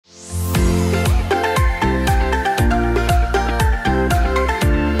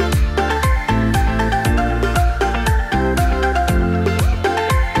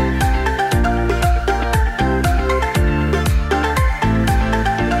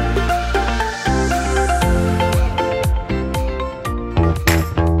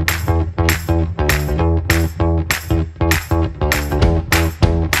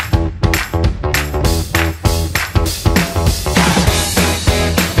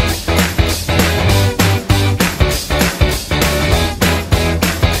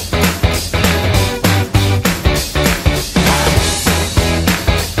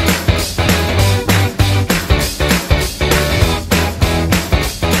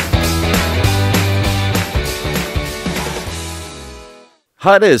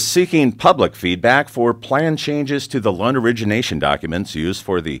HUD is seeking public feedback for plan changes to the loan origination documents used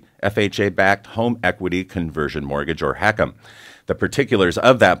for the FHA-backed home equity conversion mortgage, or HECM. The particulars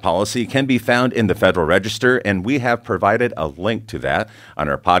of that policy can be found in the Federal Register, and we have provided a link to that on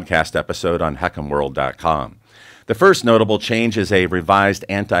our podcast episode on HECMWorld.com. The first notable change is a revised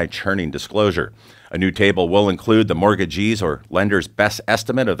anti-churning disclosure. A new table will include the mortgagee's or lender's best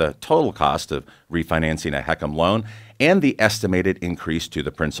estimate of the total cost of refinancing a HECM loan and the estimated increase to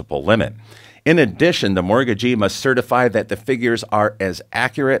the principal limit. In addition, the mortgagee must certify that the figures are as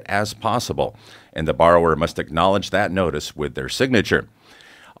accurate as possible, and the borrower must acknowledge that notice with their signature.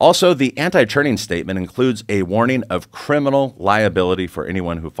 Also, the anti-churning statement includes a warning of criminal liability for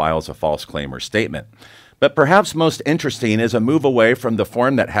anyone who files a false claim or statement. But perhaps most interesting is a move away from the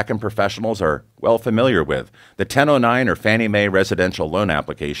form that HECM professionals are well familiar with, the 1009 or Fannie Mae residential loan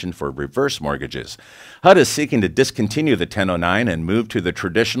application for reverse mortgages. HUD is seeking to discontinue the 1009 and move to the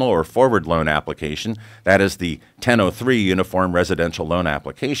traditional or forward loan application, that is the 1003 uniform residential loan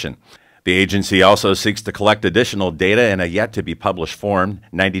application. The agency also seeks to collect additional data in a yet-to-be-published form,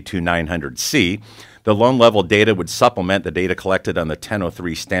 92900C. The loan-level data would supplement the data collected on the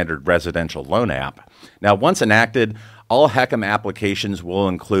 1003 standard residential loan app. Now, once enacted, all HECM applications will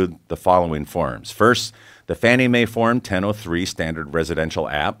include the following forms. First, the Fannie Mae Form 1003 standard residential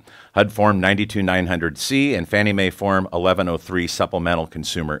app, HUD Form 92900C, and Fannie Mae Form 1103 supplemental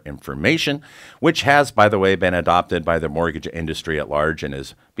consumer information, which has, by the way, been adopted by the mortgage industry at large and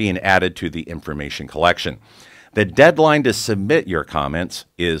is being added to the information collection. The deadline to submit your comments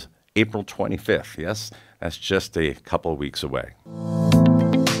is April 25th. Yes, that's just a couple of weeks away.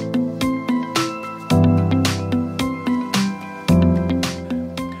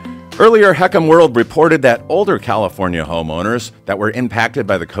 Earlier, HECMWorld reported that older California homeowners that were impacted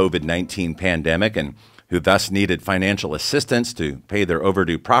by the COVID-19 pandemic and who thus needed financial assistance to pay their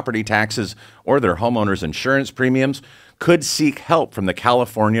overdue property taxes or their homeowners insurance premiums could seek help from the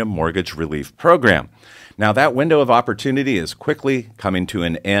California Mortgage Relief Program. Now, that window of opportunity is quickly coming to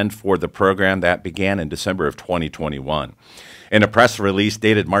an end for the program that began in December of 2021. In a press release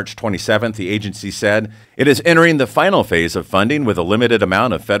dated March 27th, the agency said it is entering the final phase of funding with a limited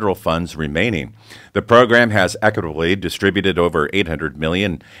amount of federal funds remaining. The program has equitably distributed over $800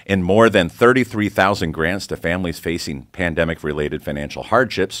 million in more than 33,000 grants to families facing pandemic-related financial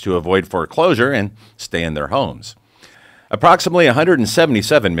hardships to avoid foreclosure and stay in their homes. Approximately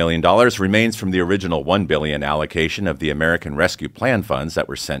 $177 million remains from the original $1 billion allocation of the American Rescue Plan funds that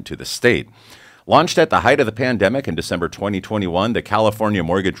were sent to the state. Launched at the height of the pandemic in December 2021, the California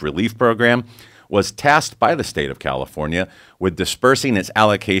Mortgage Relief Program was tasked by the state of California with dispersing its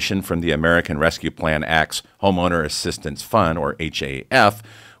allocation from the American Rescue Plan Act's Homeowner Assistance Fund, or HAF,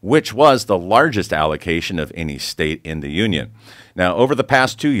 which was the largest allocation of any state in the union. Now, over the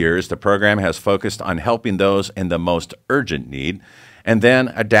past 2 years, the program has focused on helping those in the most urgent need and then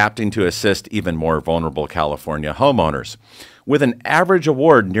adapting to assist even more vulnerable California homeowners. With an average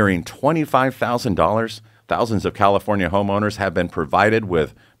award nearing $25,000, thousands of California homeowners have been provided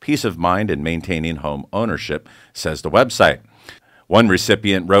with peace of mind in maintaining home ownership, says the website. One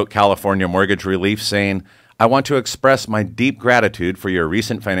recipient wrote California Mortgage Relief saying, "I want to express my deep gratitude for your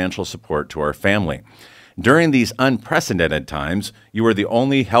recent financial support to our family. During these unprecedented times, you were the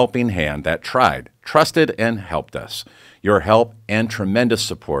only helping hand that tried, trusted, and helped us. Your help and tremendous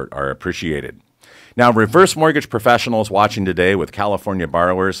support are appreciated." Now, reverse mortgage professionals watching today with California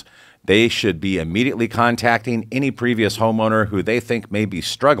borrowers, they should be immediately contacting any previous homeowner who they think may be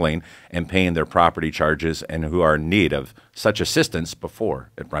struggling and paying their property charges and who are in need of such assistance before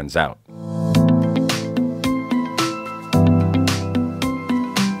it runs out.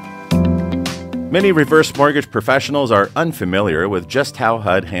 Many reverse mortgage professionals are unfamiliar with just how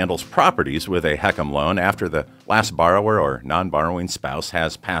HUD handles properties with a HECM loan after the last borrower or non-borrowing spouse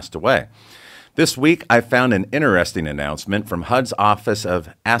has passed away. This week, I found an interesting announcement from HUD's Office of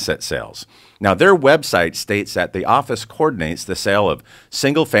Asset Sales. Now, their website states that the office coordinates the sale of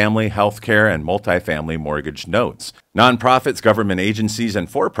single-family, healthcare, and multifamily mortgage notes. Nonprofits, government agencies, and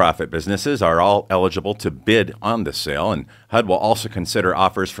for-profit businesses are all eligible to bid on the sale, and HUD will also consider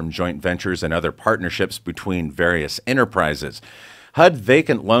offers from joint ventures and other partnerships between various enterprises. HUD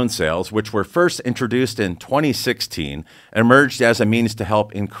vacant loan sales, which were first introduced in 2016, emerged as a means to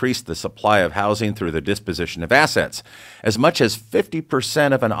help increase the supply of housing through the disposition of assets. As much as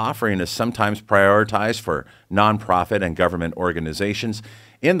 50% of an offering is sometimes prioritized for nonprofit and government organizations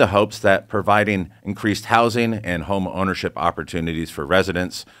in the hopes that providing increased housing and home ownership opportunities for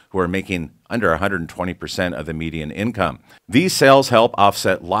residents who are making under 120% of the median income. These sales help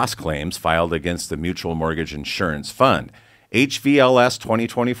offset loss claims filed against the Mutual Mortgage Insurance Fund. HVLS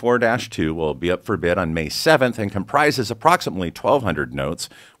 2024-2 will be up for bid on May 7th and comprises approximately 1,200 notes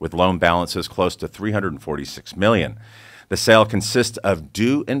with loan balances close to $346 million. The sale consists of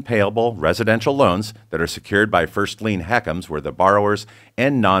due and payable residential loans that are secured by first lien HECMs where the borrowers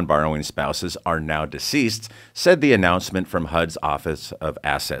and non-borrowing spouses are now deceased, said the announcement from HUD's Office of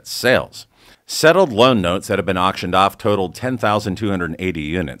Asset Sales. Settled loan notes that have been auctioned off totaled 10,280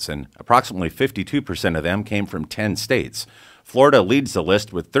 units, and approximately 52% of them came from 10 states. Florida leads the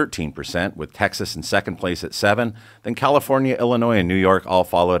list with 13%, with Texas in second place at 7%. Then California, Illinois, and New York all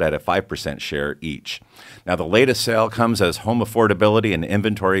followed at a 5% share each. Now, the latest sale comes as home affordability and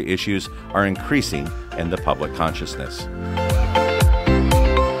inventory issues are increasing in the public consciousness.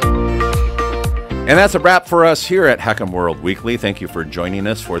 And that's a wrap for us here at HECMWorld Weekly. Thank you for joining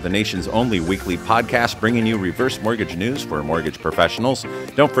us for the nation's only weekly podcast bringing you reverse mortgage news for mortgage professionals.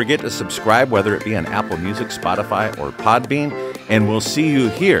 Don't forget to subscribe, whether it be on Apple Music, Spotify, or Podbean. And we'll see you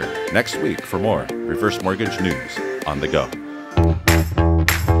here next week for more reverse mortgage news on the go.